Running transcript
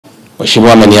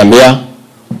Mheshimiwa ameniambia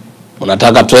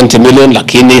unataka 20 million,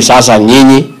 lakini sasa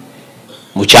nyinyi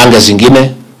mchange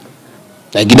zingine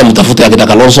na ingine mtafute akina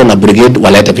Kalonzo na brigade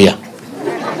walete pia.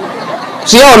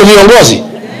 Si hao ni viongozi,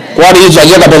 kwani hizo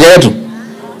ajenda peke yetu?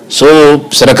 So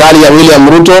serikali ya William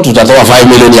Ruto tutatoa 5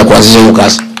 million ya kuanzisha hiyo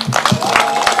kazi.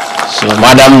 So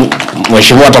madam,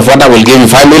 Mheshimiwa atafuata, will give you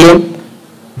 5 million.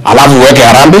 Alafu uweke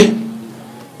harambee,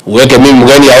 uweke mimi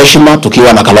mgeni ya heshima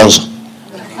tukiwa na Kalonzo.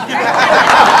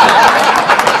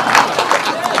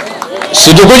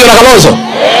 Si tukuje na Kalonzo?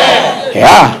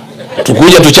 Yeah,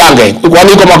 tukuje tuchange.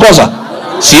 Kwani iko makosa?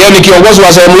 Si yeye ni kiongozi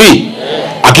wa sehemu hii.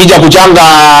 Akija kuchanga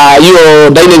hiyo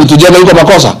dining tujenge iko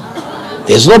makosa?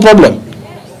 There's no problem.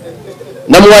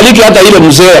 Na mwaliki hata ile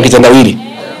mzee ya kitendawili.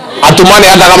 Atumane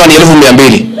hata kama ni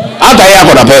 1200. Hata yeye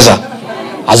ako na pesa.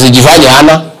 Asijifanye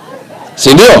hana.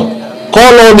 Si ndio?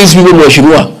 Call all these people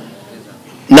mheshimiwa.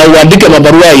 Na uandike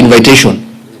mabarua ya invitation.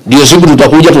 Ndio siku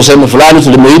tutakuja tuseme fulani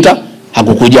tulimuita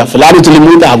hakukuja, fulani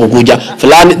tulimuita hakukuja,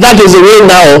 fulani. That is the way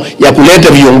now ya kuleta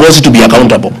viongozi to be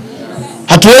accountable.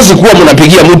 Hatuwezi kuwa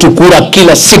mnapigia mtu kura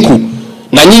kila siku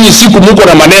na nyinyi siku mko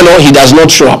na maneno he does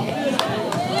not show up.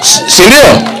 Si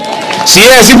ndio? Si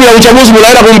yeye siku ya uchaguzi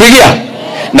mnaenda kumpigia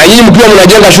na nyinyi mkiwa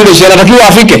mnajenga shule si anatakiwa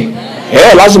afike?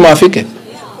 Lazima afike.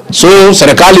 So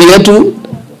serikali yetu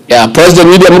ya President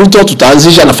William Ruto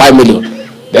tutaanzisha na 5 million.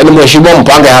 Then mheshimiwa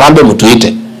mpange harambee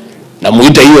mtuite. Na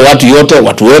muite hiyo watu yote,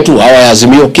 watu wetu hawa ya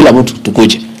Azimio, kila mtu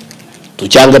tukuje.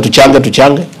 Tuchange.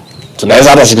 Tunaweza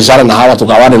hata sikisana na hawa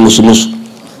tukawane nusu nusu.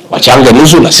 Wachange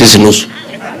nusu na sisi nusu.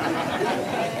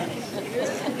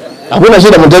 Hakuna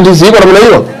shida mtendi siko na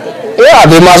hiyo. Yeah,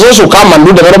 they must also come and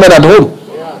do development at home.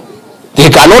 They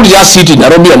cannot just sit in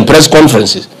Nairobi and press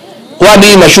conferences.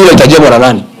 Kwani mashule itajengwa na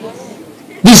nani?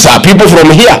 These are people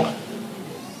from here.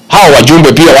 Hao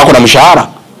wajumbe pia wako na mshahara.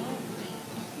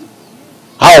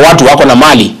 Hao watu wako na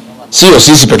mali. Sio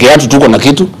sisi peke yetu tuko na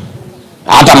kitu.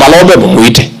 Hata Malombe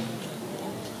mumuite.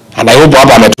 Anayupo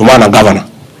hapa ametumana na governor.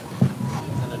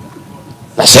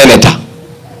 Na senator.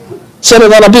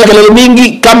 Senator anapiga kelele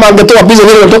mingi, kama angetoa pesa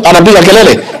vile anapiga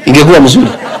kelele ingekuwa mzuri.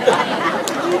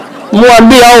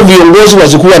 Muambie hao viongozi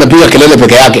wasikuwa anapiga kelele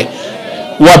peke yake.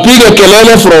 Wapige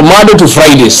kelele from Monday to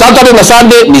Friday. Saturday na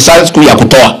Sunday ni siku ya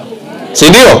kutoa. Si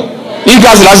ndio? Hii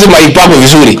kazi lazima ipangwe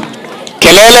vizuri.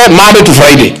 Kelele Monday to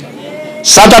Friday.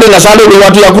 Saturday na Sunday ni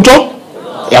watu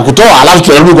ya kutoa, alafu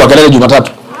tunarudi kwa kelele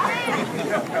Jumatatu.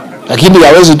 Lakini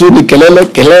hawezi tu ni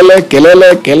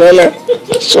kelele.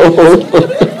 So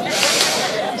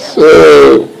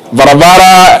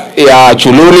barabara ya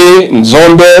Chuluni,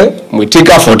 Nzombe,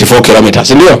 Mwitika 44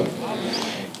 kilometers, ndio?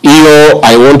 Hiyo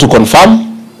I want to confirm.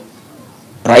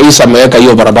 Rais ameweka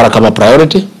hiyo barabara kama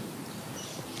priority.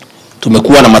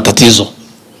 Tumekuwa na matatizo.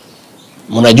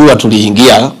 Mnajua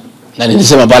tuliingia na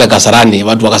nilisema pale Kasarani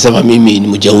watu wakasema mimi ni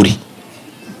mjeuri.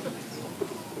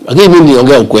 Lakini mimi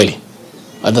niongea ukweli.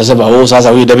 Watasema sasa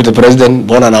huyu deputy president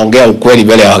mbona anaongea ukweli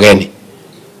mbele ya wageni?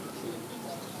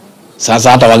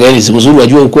 Sasa hata wageni si mzuri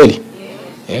wajue ukweli.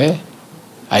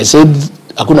 I said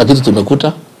hakuna kitu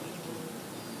tumekuta.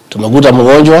 Tumekuta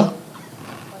mgonjwa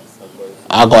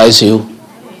ako ICU.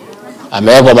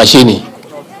 Amewekwa mashini.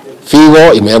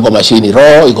 Figo imewekwa mashini,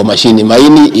 roho iko mashini,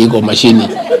 maini iko mashini.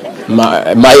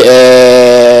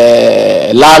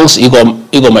 Lungs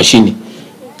iko mashini.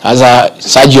 Sasa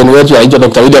surgeon wetu anaitwa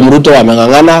Dr. William Ruto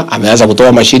amengangana, ameanza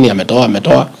kutoa mashini, ametoa,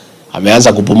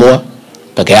 ameanza kupumua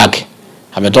peke yake.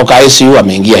 Ametoka ICU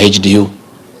ameingia HDU.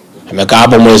 Amekaa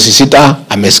hapo mwezi 6,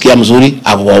 amesikia mzuri,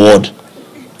 ako kwa ward.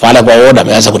 Pale kwa ward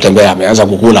ameanza kutembea, ameanza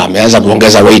kukula, ameanza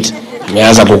kuongeza weight,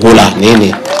 ameanza kukula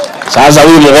nini. Sasa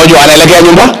huyu mgonjwa anaelekea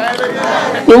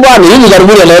nyumbani, hivi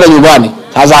karibuni anaenda nyumbani.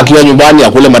 Sasa akiwa nyumbani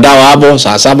akule madawa hapo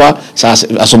saa 7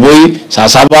 asubuhi, saa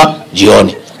 7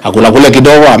 jioni. Akula kule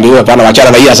kidogo ambiwe hapana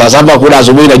wachana na hii saa 7 kula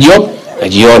asubuhi na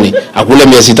jioni. Akule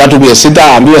miezi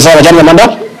 6 ambiwe sawa wachana na manda.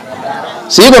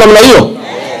 Si iko namna hiyo.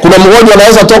 Kuna mgonjwa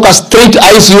anaweza toka straight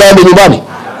ICU hadi nyumbani.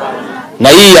 Na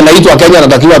hii anaitwa Kenya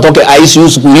anatakiwa atoke ICU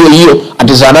siku hiyo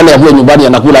ati saa 8 akue nyumbani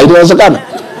anakula. Haitawezekana.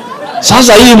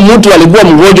 Sasa hii mtu alikuwa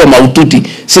mgonjwa mahututi.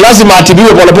 Si lazima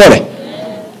atibiwe polepole.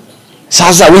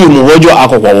 Sasa huyu mgonjwa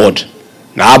ako kwa ward.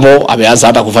 Na hapo ameanza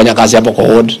hata kufanya kazi hapo kwa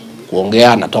ward,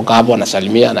 kuongea, anatoka hapo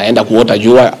anasalimia, anaenda kuota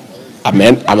jua,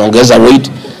 ameongeza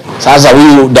weight. Sasa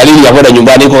huyu dalili ya kwenda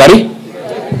nyumbani iko karibu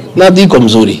na iko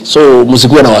mzuri. So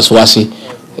msikuwe na wasiwasi.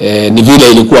 Ni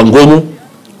vile ilikuwa ngumu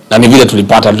na ni vile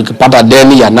tulipata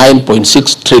deni ya 9.6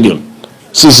 trillion.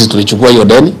 Sisi tulichukua hiyo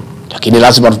deni, lakini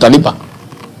lazima tutalipa.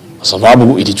 Kwa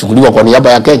sababu ilichukuliwa kwa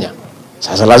niaba ya Kenya.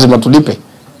 Sasa lazima tulipe.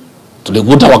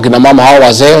 Tulikuta wakina mama hao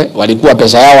wazee walikuwa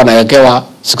pesa yao wanawekewa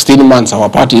 16 months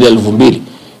hawapati ile 2000.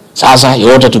 Sasa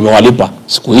yote tumewalipa.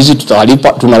 Siku hizi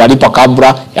tunawalipa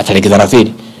kabla ya tarehe 30.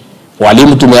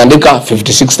 Walimu tumeandika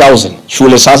 56,000.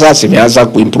 Shule sasa zimeanza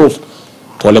kuimprove.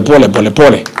 Pole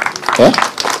pole.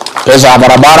 Pesa ya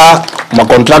barabara,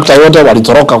 makontrakta yote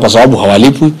walitoroka kwa sababu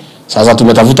hawalipwi. Sasa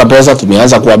tumetafuta pesa,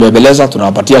 tumeanza kuwabebeleza,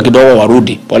 tunawapatia kidogo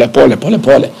warudi.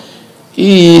 Pole.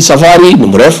 Hii safari ni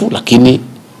mrefu, lakini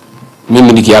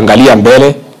mimi nikiangalia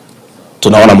mbele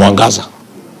tunaona mwangaza.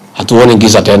 Hatuoni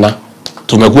giza tena.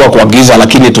 Tumekuwa kwa giza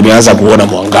lakini tumeanza kuona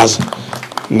mwangaza.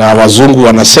 Na wazungu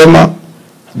wanasema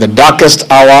the darkest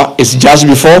hour is just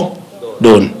before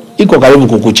dawn. Iko karibu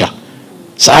kukucha.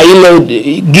 Saa ile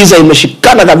giza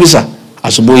imeshikana kabisa,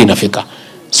 asubuhi inafika.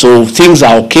 So things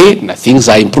are okay na things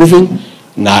are improving,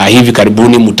 na hivi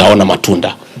karibuni mtaona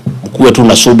matunda. Mkuwe tu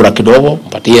na subra kidogo,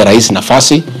 mpatie rais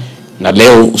nafasi, na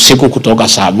leo usiku kutoka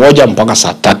saa 1 mpaka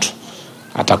saa 3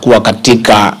 atakuwa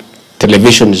katika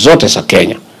television zote za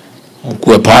Kenya.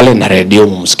 Mkuwe pale na radio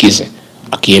mumsikize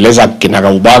akieleza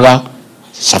kinagaubaga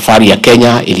safari ya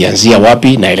Kenya ilianzia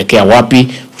wapi na elekea wapi,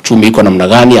 uchumi iko namna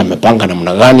gani, amepanga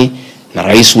namna gani, na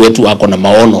rais wetu ako na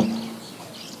maono,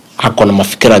 ako na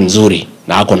mafikira nzuri,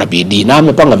 na ako na bidii, na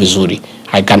amepanga vizuri.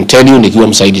 I can tell you nikiwa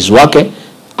msaidizi wake,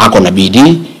 ako na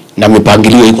bidii na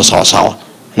mipangilio iko sawa sawa,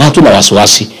 na hatuna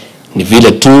wasiwasi. Ni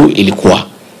vile tu ilikuwa,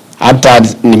 hata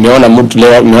nimeona mtu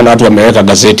leo, nimeona watu wameweka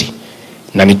gazeti,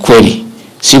 na ni kweli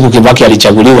siku Kibaki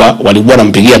alichaguliwa walikuwa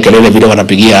wanampigia kelele vile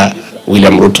wanapigia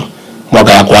William Ruto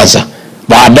mwaka ya kwanza.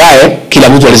 Baadaye kila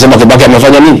mtu alisema Kibaki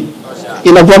amefanya nini?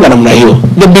 Inakuwa namna hiyo.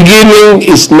 The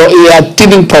beginning is no, we are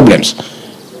teething problems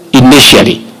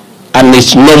initially, and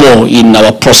it's normal in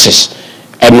our process,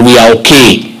 and we are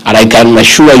okay. And I can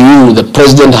assure you the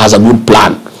president has a good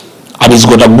plan, and he's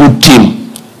got a good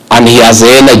team, and he has the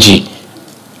energy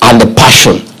and the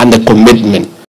passion and the commitment